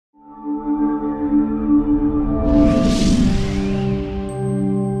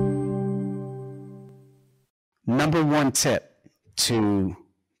number one tip to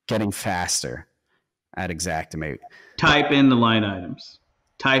getting faster at Xactimate? Type in the line items.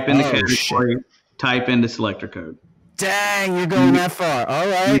 Type in the category. Shit. Type in the selector code. Dang, you're going that far. All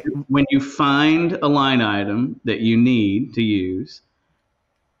right. When you find a line item that you need to use,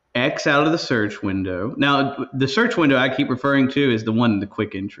 X out of the search window. Now, the search window I keep referring to is the one in the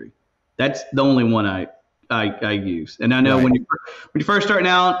quick entry. That's the only one I use. And I know when you're first starting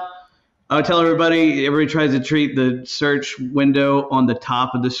out, I would tell everybody tries to treat the search window on the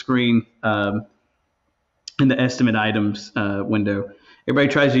top of the screen in the estimate items window. Everybody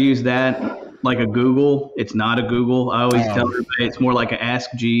tries to use that like a Google. It's not a Google. I always tell everybody it's more like an Ask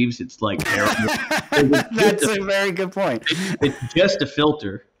Jeeves. It's like that's a very good point. It's just a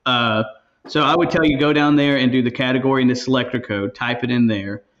filter. So I would tell you, go down there and do the category and the selector code, type it in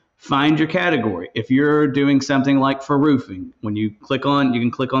there, find your category. If you're doing something like for roofing, when you click on, you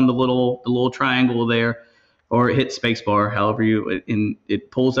can click on the little triangle there, or hit spacebar, however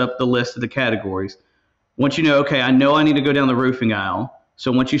it pulls up the list of the categories. Once you know, okay, I know I need to go down the roofing aisle.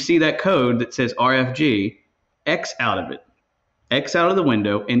 So once you see that code that says RFG, X out of it, X out of the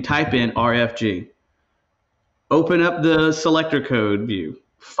window and type in RFG. Open up the selector code view.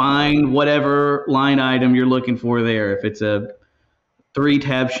 Find whatever line item you're looking for there. If it's a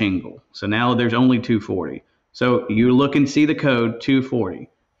 3-tab shingle, so now there's only 240. So you look and see the code 240.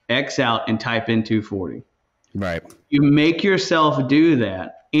 X out and type in 240. Right. You make yourself do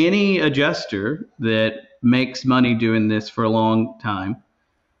that. Any adjuster that makes money doing this for a long time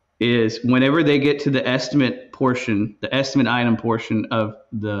is whenever they get to the estimate portion, the estimate item portion of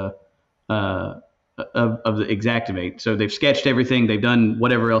the Xactimate. So they've sketched everything, they've done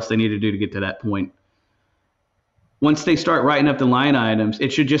whatever else they need to do to get to that point. Once they start writing up the line items,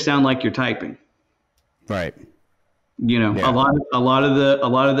 it should just sound like you're typing. Right. You know, a lot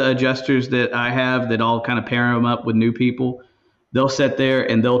of the adjusters that I have that all kind of pair them up with new people, they'll sit there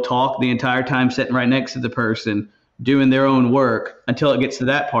and they'll talk the entire time sitting right next to the person doing their own work until it gets to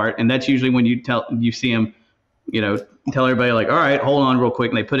that part. And that's usually when you see them, you know, tell everybody like, all right, hold on real quick.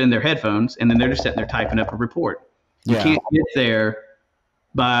 And they put in their headphones and then they're just sitting there typing up a report. You can't get there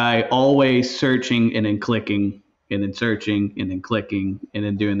by always searching and then clicking and then searching and then clicking and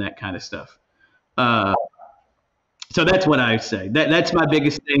then doing that kind of stuff. So that's what I say. That's my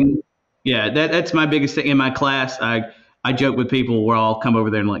biggest thing. Yeah, that's my biggest thing in my class. I joke with people where I'll come over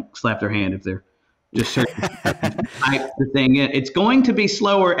there and like slap their hand if they're just searching. Type the thing in. It's going to be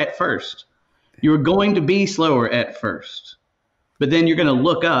slower at first. You're going to be slower at first, but then you're going to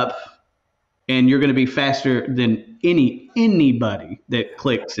look up and you're going to be faster than anybody that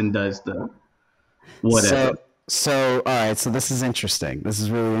clicks and does the whatever. So all right. So this is interesting. This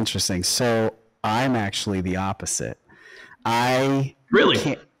is really interesting. So I'm actually the opposite. I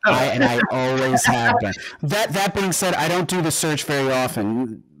always have been. That being said, I don't do the search very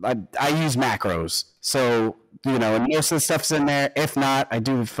often. I use macros. So, you know, and most of the stuff's in there. If not, I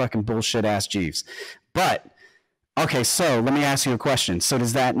do fucking bullshit ass Jeeves. But, okay, so let me ask you a question. So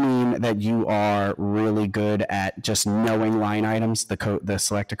does that mean that you are really good at just knowing line items, the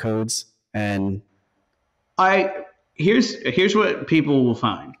selector codes? And here's what people will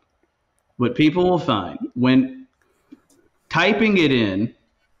find. What people will find when typing it in,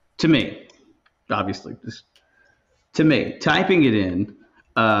 to me, obviously, typing it in,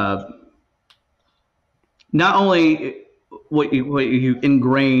 not only what you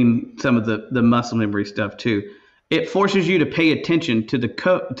ingrain some of the muscle memory stuff too, it forces you to pay attention to the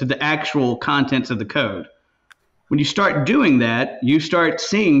code, to the actual contents of the code. When you start doing that, you start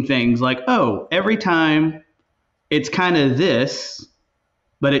seeing things like, oh, every time it's kind of this,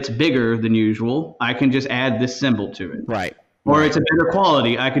 but it's bigger than usual, I can just add this symbol to it. Right. Or it's a better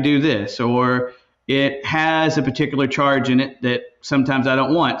quality, I could do this. Or it has a particular charge in it that sometimes I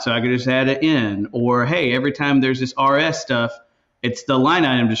don't want, so I could just add it in. Or, hey, every time there's this RS stuff, it's the line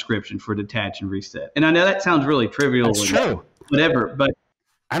item description for detach and reset. And I know that sounds really trivial. That's true. Whatever, but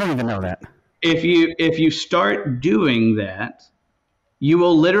I don't even know that. If you start doing that, you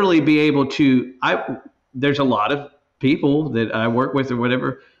will literally be able to. There's a lot of people that I work with or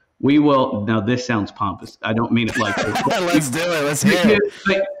whatever. We will. Now this sounds pompous. I don't mean it like this. Let's do it. Let's hear it.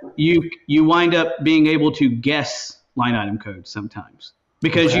 But you wind up being able to guess line item codes sometimes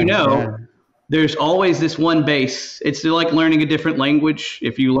because there's always this one base. It's like learning a different language.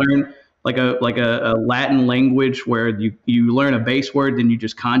 If you learn like a Latin language where you learn a base word, then you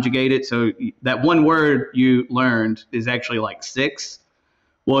just conjugate it. So that one word you learned is actually like 6.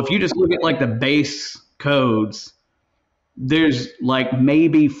 Well, if you just look at like the base codes, there's like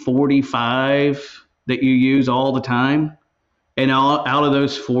maybe 45 that you use all the time. And out of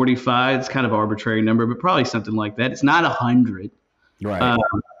those 45, it's kind of arbitrary number, but probably something like that. It's not 100. Right.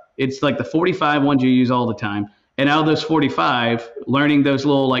 It's like the 45 ones you use all the time. And out of those 45, learning those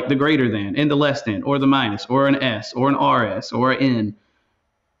little, like the greater than and the less than or the minus or an S or an RS or an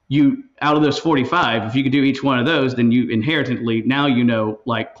N, out of those 45, if you could do each one of those, then you inherently, now you know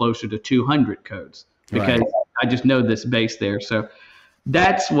like closer to 200 codes because Right. I just know this base there. So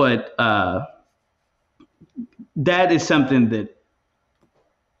that's what, that is something that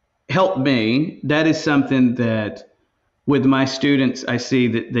helped me. That is something that with my students, I see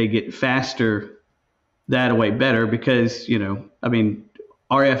that they get faster that way better because, I mean,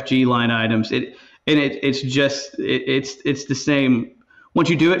 RFG line items, it's the same. Once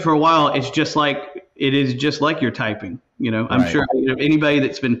you do it for a while, it is just like you're typing. I'm Right. sure anybody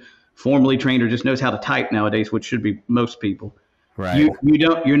that's been formally trained or just knows how to type nowadays, which should be most people. Right.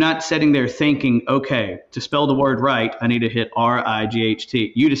 You're not sitting there thinking, okay, to spell the word right, I need to hit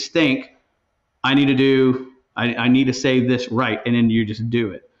RIGHT. You just think, I need to say this right, and then you just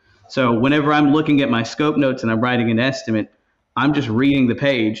do it. So whenever I'm looking at my scope notes and I'm writing an estimate, I'm just reading the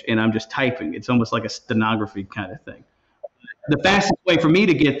page and I'm just typing. It's almost like a stenography kind of thing. The fastest way for me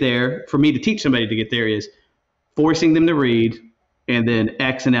to get there, for me to teach somebody to get there, is forcing them to read and then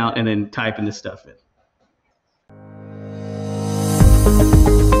Xing out and then typing the stuff in.